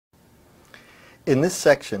In this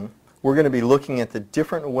section, we're going to be looking at the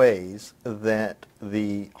different ways that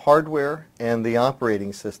the hardware and the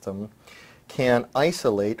operating system can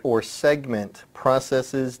isolate or segment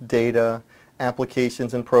processes, data,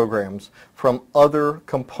 applications, and programs from other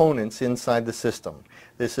components inside the system.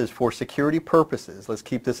 This is for security purposes. Let's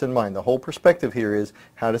keep this in mind. The whole perspective here is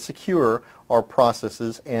how to secure our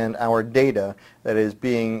processes and our data that is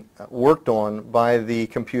being worked on by the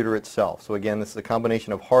computer itself. So again, this is a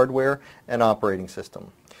combination of hardware and operating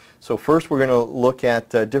system. So first we're going to look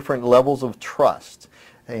at different levels of trust.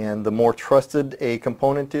 And the more trusted a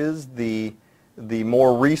component is, the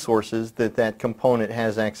more resources that component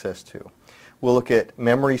has access to. We'll look at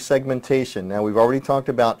memory segmentation. Now, we've already talked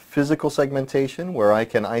about physical segmentation, where I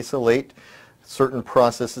can isolate certain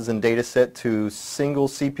processes and data set to single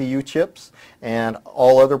CPU chips, and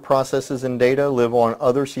all other processes and data live on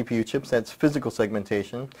other CPU chips. That's physical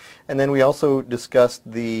segmentation. And then we also discussed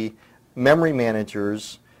the memory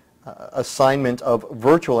manager's assignment of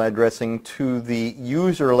virtual addressing to the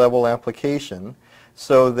user level application,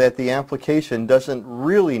 so that the application doesn't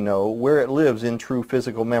really know where it lives in true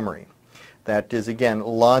physical memory. That is, again,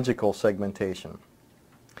 logical segmentation.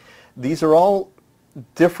 These are all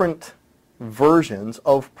different versions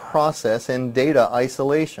of process and data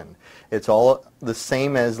isolation. It's all the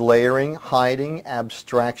same as layering, hiding,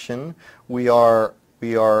 abstraction. We are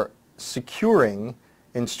securing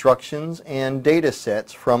instructions and data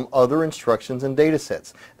sets from other instructions and data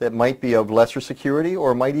sets that might be of lesser security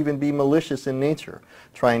or might even be malicious in nature,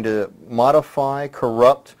 trying to modify,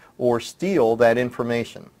 corrupt, or steal that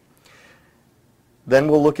information. Then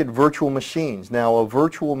we'll look at virtual machines. Now, a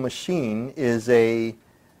virtual machine is a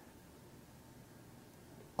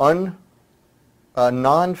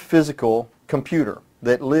non-physical computer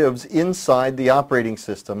that lives inside the operating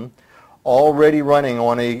system, already running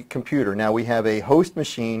on a computer. Now, we have a host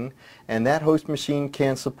machine, and that host machine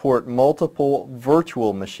can support multiple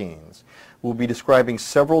virtual machines. We'll be describing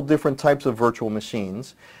several different types of virtual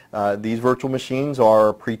machines. These virtual machines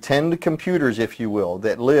are pretend computers, if you will,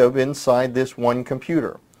 that live inside this one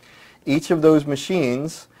computer. Each of those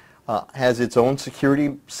machines has its own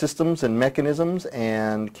security systems and mechanisms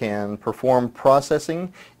and can perform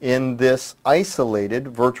processing in this isolated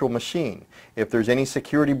virtual machine. If there's any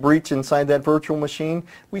security breach inside that virtual machine,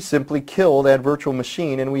 we simply kill that virtual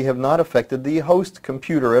machine and we have not affected the host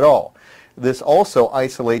computer at all. This also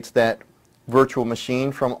isolates that virtual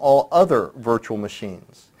machine from all other virtual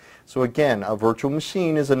machines. So again, a virtual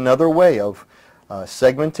machine is another way of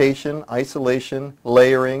segmentation, isolation,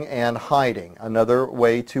 layering, and hiding. Another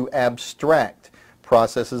way to abstract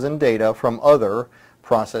processes and data from other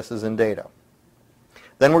processes and data.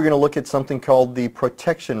 Then we're going to look at something called the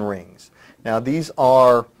protection rings. Now, these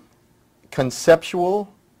are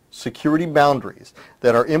conceptual security boundaries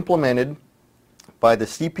that are implemented by the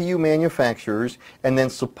CPU manufacturers and then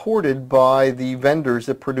supported by the vendors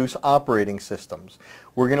that produce operating systems.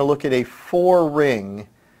 We're going to look at a 4-ring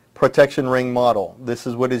protection ring model. This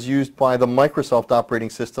is what is used by the Microsoft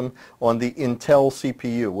operating system on the Intel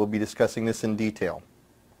CPU. We'll be discussing this in detail.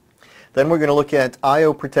 Then we're going to look at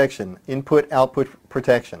I/O protection, input-output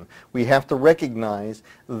protection. We have to recognize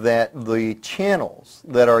that the channels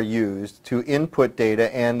that are used to input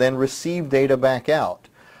data and then receive data back out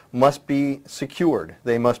must be secured.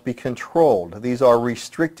 They must be controlled. These are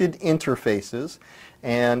restricted interfaces,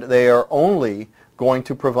 and they are only going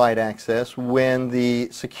to provide access when the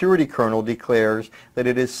security kernel declares that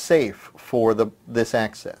it is safe for this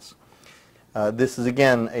access. This is,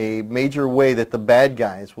 again, a major way that the bad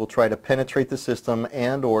guys will try to penetrate the system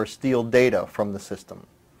and or steal data from the system.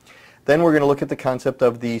 Then we're going to look at the concept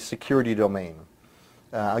of the security domain.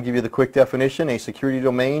 I'll give you the quick definition. A security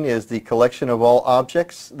domain is the collection of all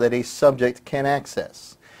objects that a subject can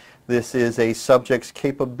access. This is a subject's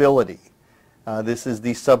capability. This is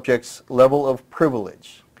the subject's level of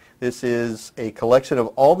privilege. This is a collection of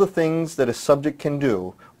all the things that a subject can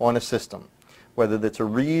do on a system, whether that's a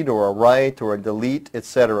read or a write or a delete,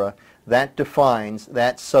 etc. That defines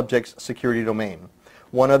that subject's security domain.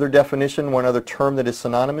 One other definition, one other term that is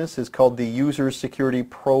synonymous is called the user's security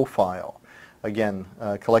profile. Again,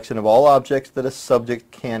 a collection of all objects that a subject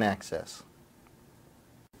can access.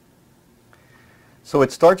 So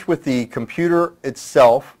it starts with the computer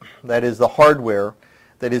itself, that is the hardware,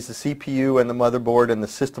 that is the CPU and the motherboard and the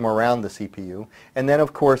system around the CPU. And then,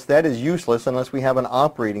 of course, that is useless unless we have an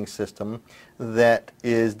operating system that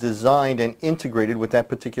is designed and integrated with that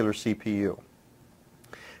particular CPU.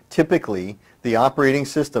 Typically, the operating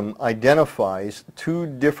system identifies 2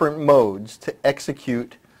 different modes to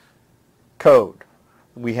execute code.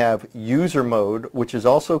 We have user mode, which is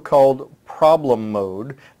also called problem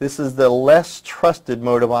mode. This is the less trusted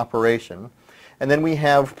mode of operation. And then we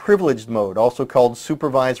have privileged mode, also called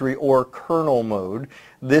supervisory or kernel mode.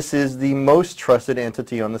 This is the most trusted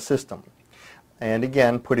entity on the system. And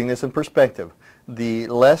again, putting this in perspective, the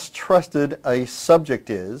less trusted a subject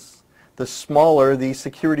is, the smaller the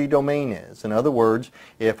security domain is. In other words,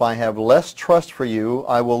 if I have less trust for you,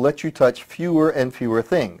 I will let you touch fewer and fewer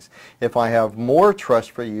things. If I have more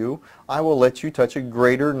trust for you, I will let you touch a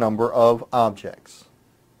greater number of objects.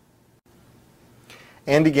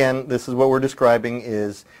 And again, this is what we're describing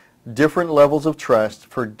is different levels of trust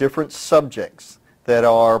for different subjects that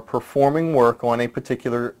are performing work on a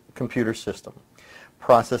particular computer system.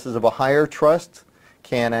 Processes of a higher trust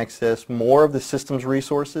can access more of the system's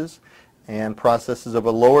resources, and processes of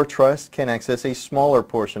a lower trust can access a smaller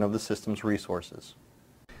portion of the system's resources.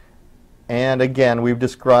 And again, we've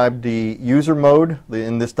described the user mode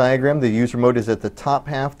in this diagram. The user mode is at the top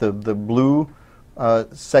half, the blue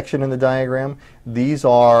section in the diagram. These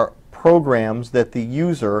are programs that the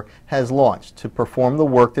user has launched to perform the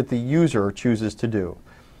work that the user chooses to do.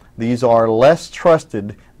 These are less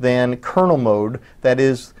trusted than kernel mode, that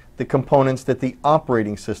is the components that the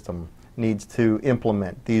operating system needs to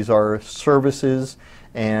implement. These are services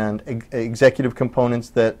and executive components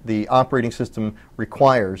that the operating system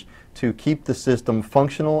requires to keep the system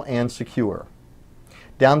functional and secure.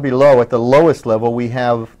 Down below, at the lowest level, we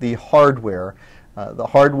have the hardware. The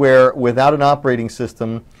hardware without an operating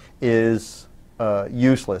system is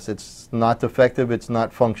useless. It's not effective, it's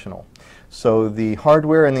not functional. So the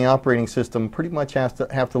hardware and the operating system pretty much have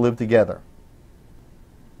to live together.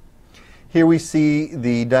 Here we see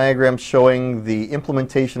the diagram showing the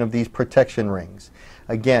implementation of these protection rings.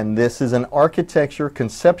 Again, this is an architecture,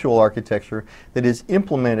 conceptual architecture, that is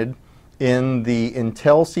implemented in the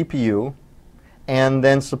Intel CPU and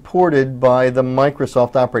then supported by the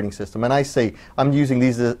Microsoft operating system. And I say, I'm using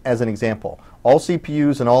these as an example. All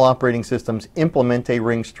CPUs and all operating systems implement a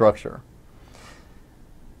ring structure.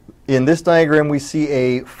 In this diagram, we see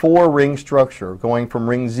a 4-ring structure going from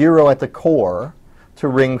ring 0 at the core to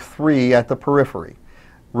ring 3 at the periphery.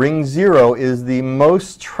 Ring 0 is the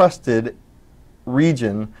most trusted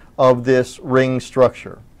region of this ring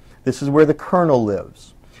structure. This is where the kernel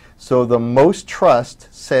lives. So the most trust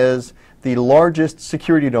says the largest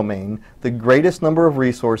security domain, the greatest number of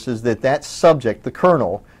resources that that subject, the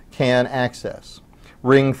kernel, can access.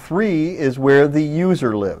 Ring 3 is where the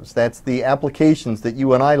user lives. That's the applications that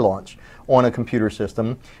you and I launch on a computer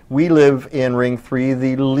system. We live in ring 3,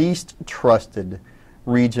 the least trusted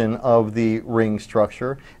region of the ring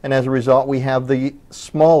structure, and as a result we have the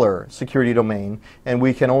smaller security domain, and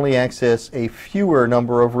we can only access a fewer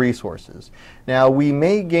number of resources. Now, we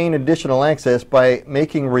may gain additional access by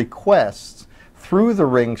making requests through the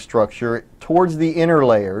ring structure towards the inner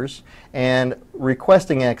layers and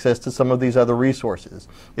requesting access to some of these other resources.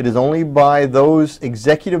 It is only by those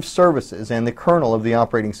executive services and the kernel of the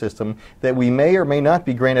operating system that we may or may not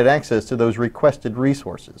be granted access to those requested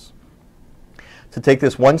resources. To take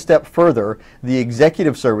this one step further, the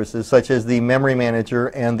executive services such as the memory manager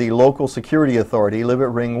and the local security authority live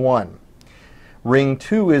at ring 1. Ring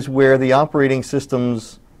 2 is where the operating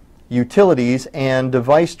system's utilities and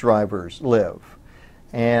device drivers live.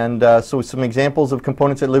 And so some examples of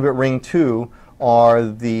components that live at ring 2 are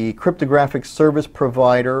the cryptographic service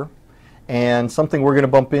provider and something we're going to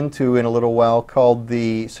bump into in a little while called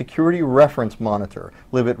the security reference monitor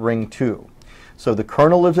live at ring 2. So the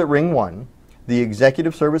kernel lives at ring 1. The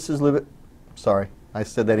executive services live at, sorry, I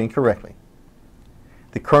said that incorrectly.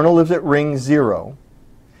 The kernel lives at ring 0.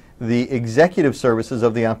 The executive services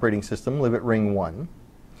of the operating system live at ring 1.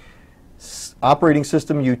 Operating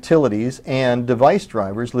system utilities and device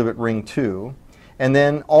drivers live at ring 2. And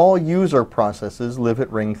then all user processes live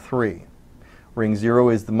at ring 3. Ring 0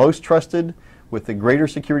 is the most trusted with the greater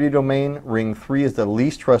security domain. Ring 3 is the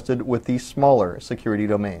least trusted with the smaller security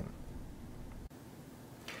domain.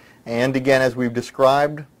 And again, as we've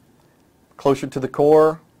described, closer to the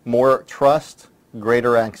core, more trust,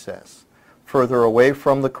 greater access. Further away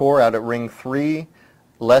from the core, out at ring 3,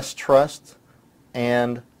 less trust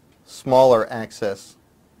and smaller access,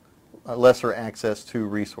 lesser access to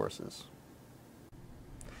resources.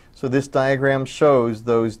 So this diagram shows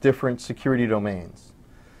those different security domains.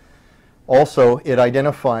 Also, it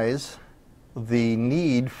identifies the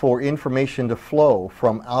need for information to flow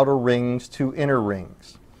from outer rings to inner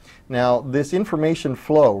rings. Now, this information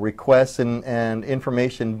flow, requests and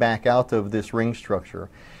information back out of this ring structure,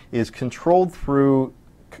 is controlled through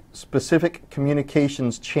specific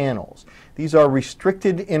communications channels. These are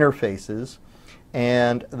restricted interfaces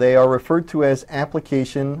and they are referred to as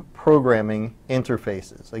application programming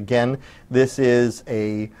interfaces. Again, this is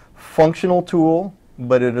a functional tool,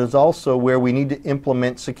 but it is also where we need to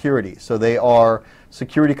implement security. So they are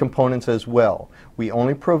security components as well. We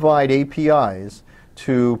only provide APIs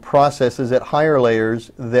to processes at higher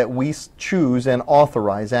layers that we choose and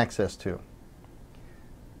authorize access to.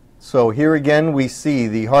 So here again we see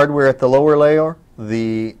the hardware at the lower layer,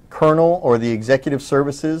 the kernel or the executive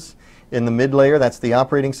services in the mid layer, that's the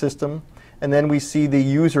operating system, and then we see the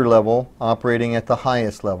user level operating at the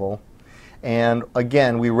highest level. And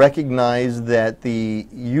again, we recognize that the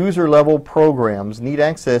user level programs need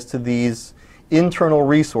access to these internal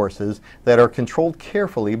resources that are controlled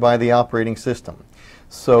carefully by the operating system.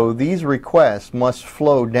 So these requests must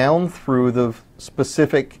flow down through the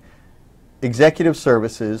specific executive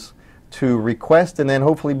services to request and then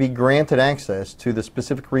hopefully be granted access to the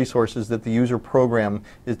specific resources that the user program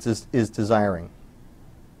is desiring.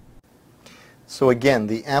 So again,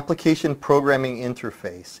 the application programming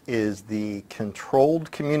interface is the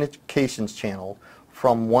controlled communications channel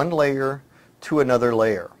from one layer to another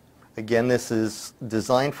layer. Again, this is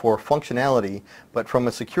designed for functionality, but from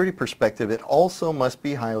a security perspective, it also must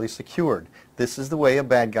be highly secured. This is the way a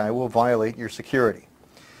bad guy will violate your security.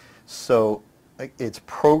 So it's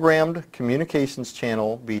programmed communications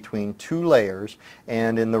channel between two layers,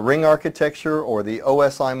 and in the ring architecture or the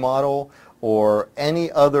OSI model or any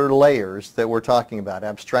other layers that we're talking about,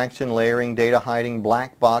 abstraction, layering, data hiding,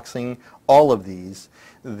 black boxing, all of these,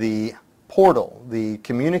 the portal, the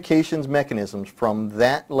communications mechanisms from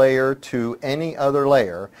that layer to any other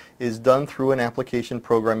layer is done through an application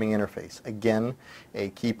programming interface. Again, a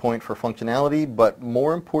key point for functionality, but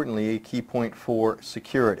more importantly, a key point for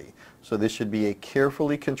security. So this should be a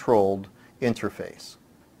carefully controlled interface.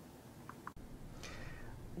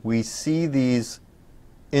 We see these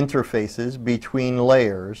interfaces between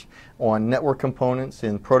layers on network components,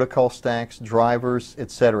 in protocol stacks, drivers,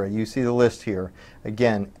 etc. You see the list here.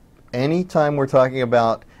 Again, anytime we're talking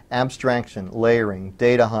about abstraction, layering,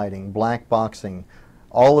 data hiding, black boxing,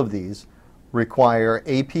 all of these require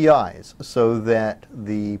APIs so that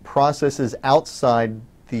the processes outside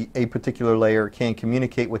a particular layer can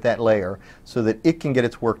communicate with that layer so that it can get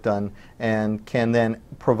its work done and can then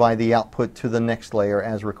provide the output to the next layer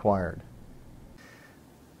as required.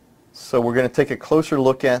 So we're going to take a closer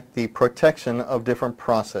look at the protection of different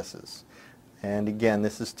processes. And again,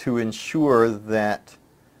 this is to ensure that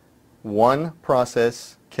one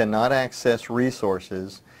process cannot access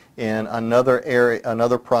resources in another area,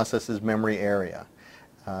 another process's memory area.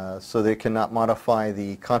 So they cannot modify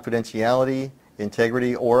the confidentiality,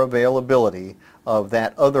 integrity, or availability of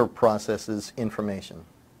that other process's information.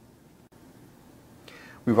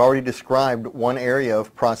 We've already described one area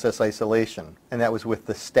of process isolation, and that was with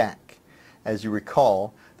the stack. As you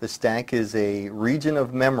recall, the stack is a region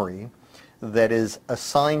of memory that is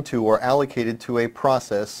assigned to or allocated to a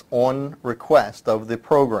process on request of the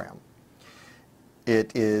program.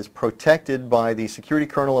 It is protected by the security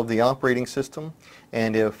kernel of the operating system,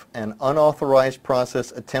 and if an unauthorized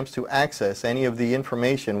process attempts to access any of the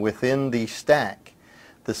information within the stack,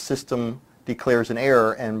 the system declares an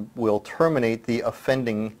error and will terminate the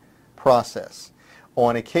offending process.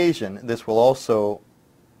 On occasion, this will also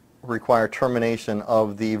require termination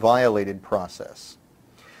of the violated process.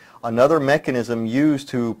 Another mechanism used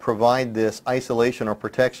to provide this isolation or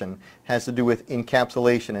protection has to do with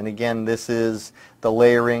encapsulation. And again, this is the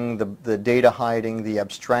layering, the data hiding, the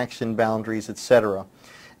abstraction boundaries, etc.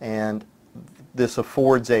 And this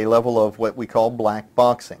affords a level of what we call black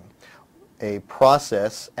boxing. A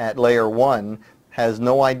process at layer 1 has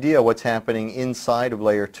no idea what's happening inside of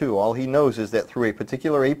layer 2. All he knows is that through a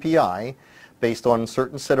particular API, based on a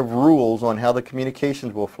certain set of rules on how the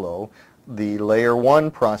communications will flow, the layer 1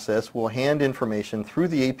 process will hand information through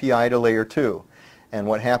the API to layer 2. And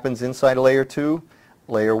what happens inside of layer 2?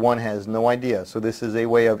 Layer 1 has no idea. So this is a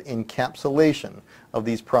way of encapsulation of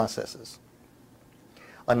these processes.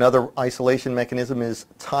 Another isolation mechanism is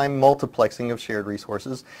time multiplexing of shared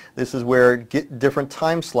resources. This is where different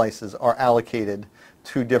time slices are allocated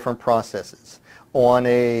to different processes. On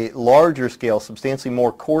a larger scale, substantially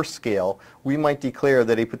more coarse scale, we might declare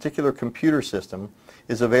that a particular computer system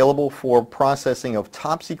is available for processing of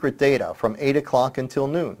top secret data from 8 o'clock until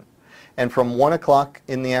noon. And from 1 o'clock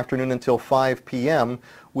in the afternoon until 5 p.m.,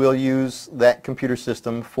 we'll use that computer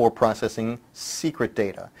system for processing secret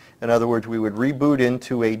data. In other words, we would reboot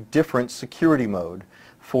into a different security mode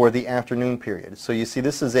for the afternoon period. So you see,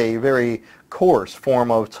 this is a very coarse form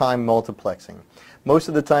of time multiplexing. Most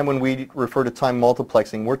of the time when we refer to time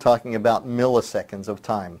multiplexing, we're talking about milliseconds of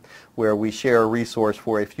time, where we share a resource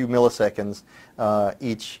for a few milliseconds,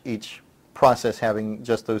 each process having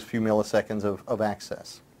just those few milliseconds of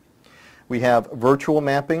access. We have virtual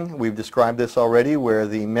mapping. We've described this already, where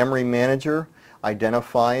the memory manager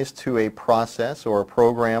identifies to a process or a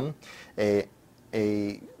program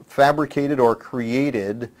a fabricated or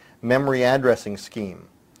created memory addressing scheme.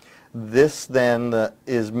 This then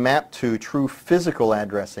is mapped to true physical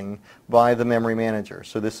addressing by the memory manager.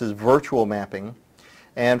 So this is virtual mapping.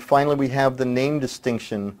 And finally, we have the name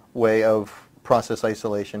distinction way of process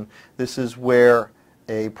isolation. This is where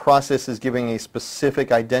a process is giving a specific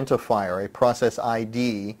identifier, a process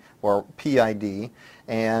ID or PID,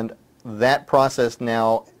 and that process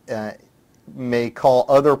now may call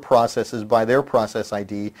other processes by their process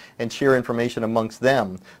ID and share information amongst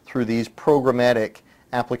them through these programmatic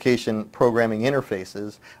application programming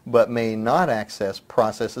interfaces, but may not access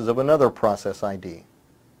processes of another process ID.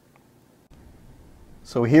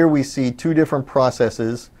 So here we see two different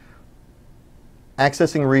processes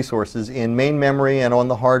accessing resources in main memory and on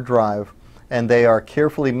the hard drive, and they are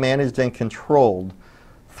carefully managed and controlled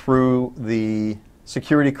through the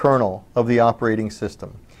security kernel of the operating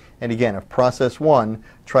system. And again, if process 1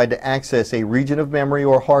 tried to access a region of memory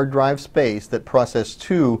or hard drive space that process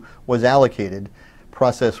 2 was allocated,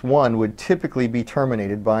 process 1 would typically be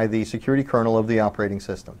terminated by the security kernel of the operating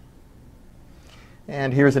system.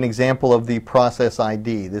 And here's an example of the process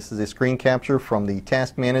ID. This is a screen capture from the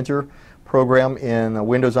Task Manager program in a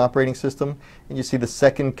Windows operating system, and you see the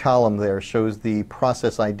second column there shows the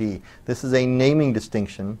process ID. This is a naming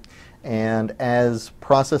distinction, and as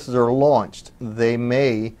processes are launched, they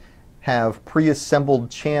may have pre-assembled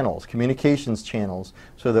channels, communications channels,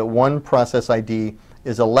 so that one process ID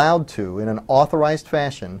is allowed to, in an authorized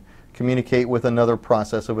fashion, communicate with another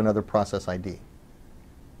process of another process ID.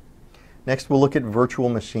 Next, we'll look at virtual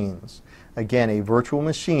machines. Again, a virtual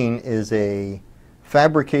machine is a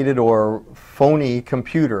fabricated or phony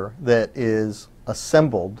computer that is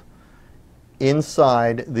assembled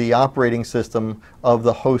inside the operating system of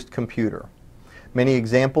the host computer. Many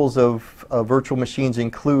examples of virtual machines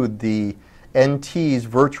include the NT's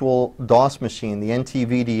virtual DOS machine, the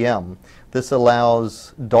NT-VDM. This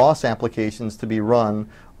allows DOS applications to be run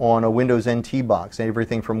on a Windows NT box,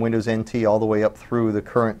 everything from Windows NT all the way up through the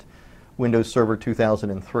current Windows Server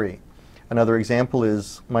 2003. Another example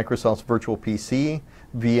is Microsoft's Virtual PC,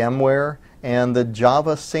 VMware, and the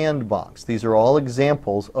Java Sandbox. These are all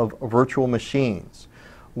examples of virtual machines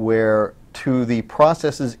where to the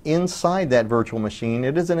processes inside that virtual machine,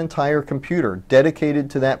 it is an entire computer dedicated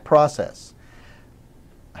to that process.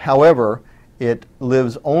 However, it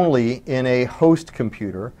lives only in a host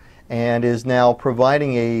computer and is now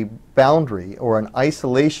providing a boundary or an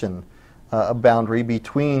isolation boundary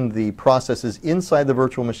between the processes inside the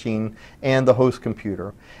virtual machine and the host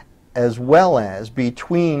computer, as well as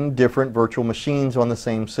between different virtual machines on the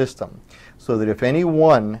same system, so that if any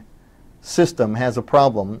one system has a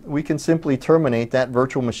problem, we can simply terminate that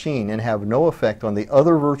virtual machine and have no effect on the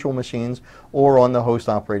other virtual machines or on the host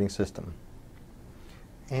operating system.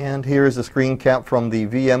 And here is a screen cap from the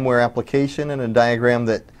VMware application and a diagram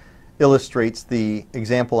that illustrates the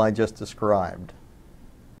example I just described.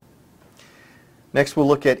 Next, we'll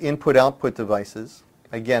look at input-output devices.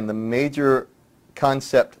 Again, the major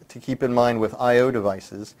concept to keep in mind with I/O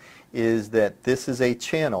devices is that this is a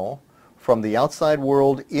channel from the outside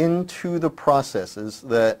world into the processes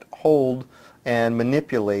that hold and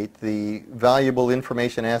manipulate the valuable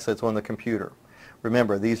information assets on the computer.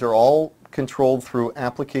 Remember, these are all controlled through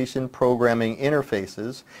application programming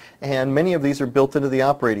interfaces, and many of these are built into the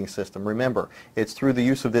operating system. Remember, it's through the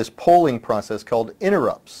use of this polling process called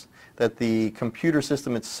interrupts that the computer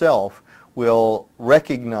system itself will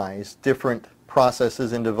recognize different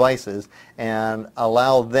processes and devices and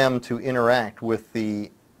allow them to interact with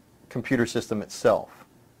the computer system itself.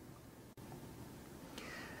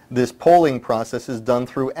 This polling process is done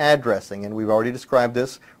through addressing, and we've already described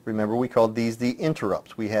this. Remember, we called these the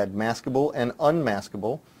interrupts. We had maskable and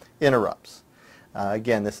unmaskable interrupts.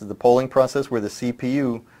 Again, this is the polling process where the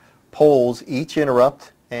CPU polls each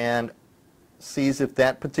interrupt and sees if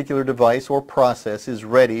that particular device or process is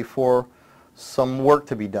ready for some work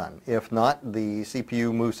to be done. If not, the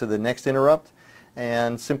CPU moves to the next interrupt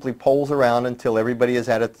and simply polls around until everybody is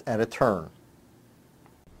at a turn.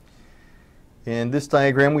 In this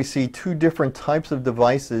diagram, we see two different types of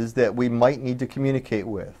devices that we might need to communicate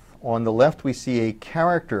with. On the left, we see a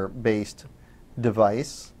character-based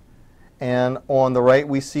device, and on the right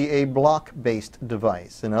we see a block-based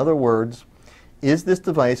device. In other words, is this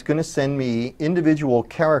device going to send me individual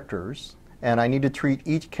characters, and I need to treat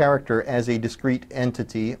each character as a discrete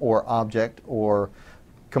entity or object or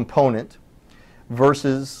component,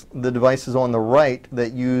 versus the devices on the right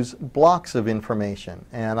that use blocks of information.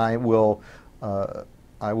 And I will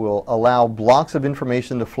allow blocks of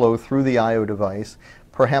information to flow through the I/O device,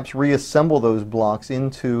 perhaps reassemble those blocks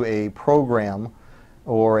into a program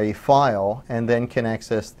or a file, and then can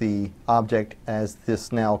access the object as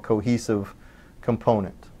this now cohesive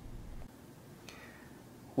component.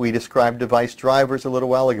 We described device drivers a little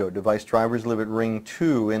while ago. Device drivers live at ring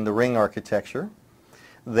 2 in the ring architecture.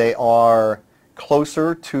 They are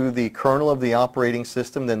closer to the kernel of the operating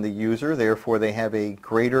system than the user, therefore they have a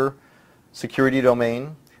greater security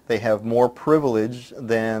domain. They have more privilege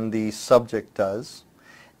than the subject does.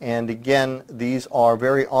 And again, these are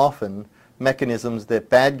very often mechanisms that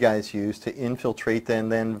bad guys use to infiltrate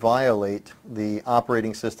and then violate the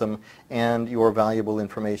operating system and your valuable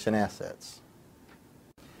information assets.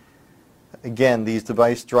 Again, these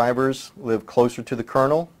device drivers live closer to the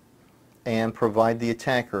kernel and provide the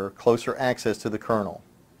attacker closer access to the kernel.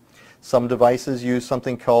 Some devices use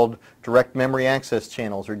something called direct memory access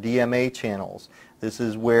channels, or DMA channels. This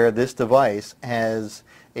is where this device has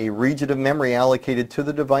a region of memory allocated to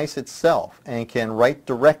the device itself and can write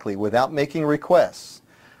directly without making requests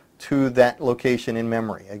to that location in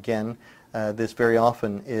memory. Again, this very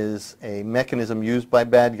often is a mechanism used by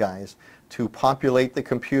bad guys to populate the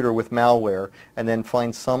computer with malware and then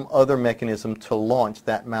find some other mechanism to launch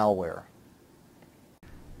that malware.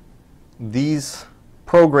 These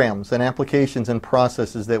programs and applications and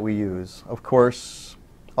processes that we use, of course,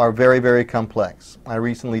 are very, very complex. I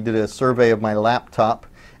recently did a survey of my laptop,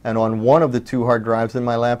 and on one of the 2 hard drives in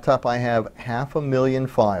my laptop I have 500,000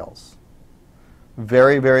 files.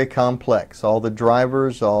 Very, very complex. All the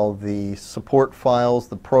drivers, all the support files,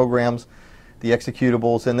 the programs, the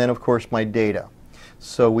executables, and then of course my data.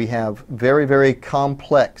 So we have very, very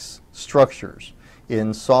complex structures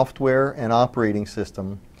in software and operating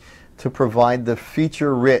system to provide the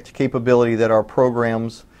feature-rich capability that our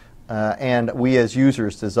programs and we as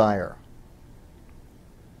users desire.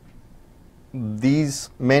 These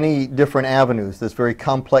many different avenues, this very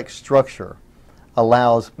complex structure,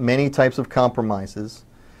 allows many types of compromises.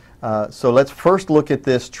 So let's first look at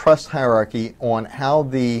this trust hierarchy on how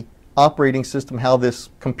the operating system, how this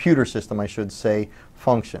computer system, I should say,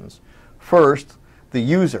 functions. First, the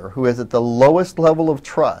user, who is at the lowest level of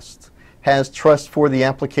trust, has trust for the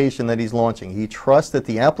application that he's launching. He trusts that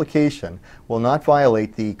the application will not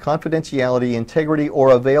violate the confidentiality, integrity,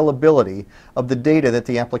 or availability of the data that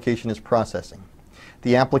the application is processing.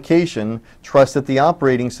 The application trusts that the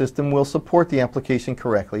operating system will support the application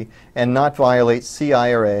correctly and not violate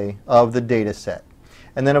CI/RA of the data set.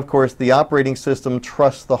 And then, of course, the operating system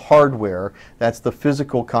trusts the hardware. That's the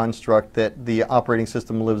physical construct that the operating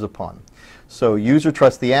system lives upon. So user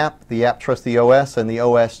trusts the app trusts the OS, and the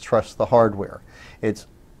OS trusts the hardware. It's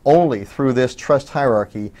only through this trust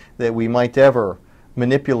hierarchy that we might ever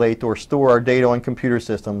manipulate or store our data on computer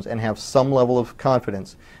systems and have some level of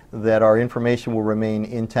confidence that our information will remain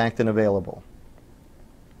intact and available.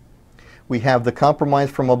 We have the compromise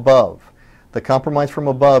from above. The compromise from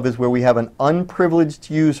above is where we have an unprivileged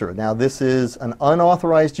user. Now this is an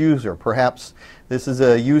unauthorized user. Perhaps this is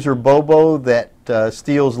a user Bobo that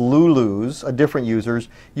steals Lulu's, a different user's,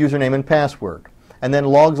 username and password, and then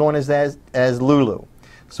logs on as Lulu.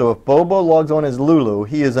 So if Bobo logs on as Lulu,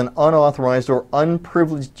 he is an unauthorized or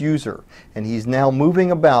unprivileged user, and he's now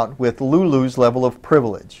moving about with Lulu's level of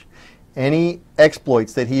privilege. Any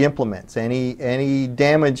exploits that he implements, any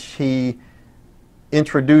damage he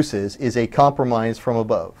introduces is a compromise from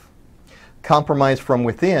above. Compromise from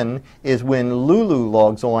within is when Lulu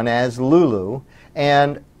logs on as Lulu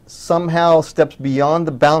and somehow steps beyond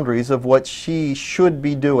the boundaries of what she should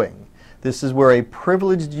be doing. This is where a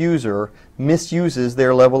privileged user misuses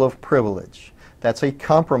their level of privilege. That's a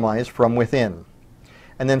compromise from within.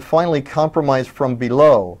 And then finally, compromise from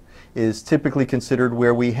below is typically considered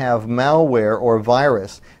where we have malware or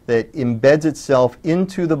virus that embeds itself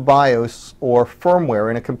into the BIOS or firmware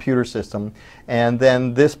in a computer system, and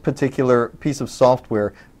then this particular piece of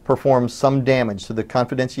software performs some damage to the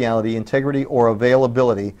confidentiality, integrity, or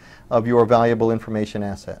availability of your valuable information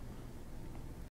asset.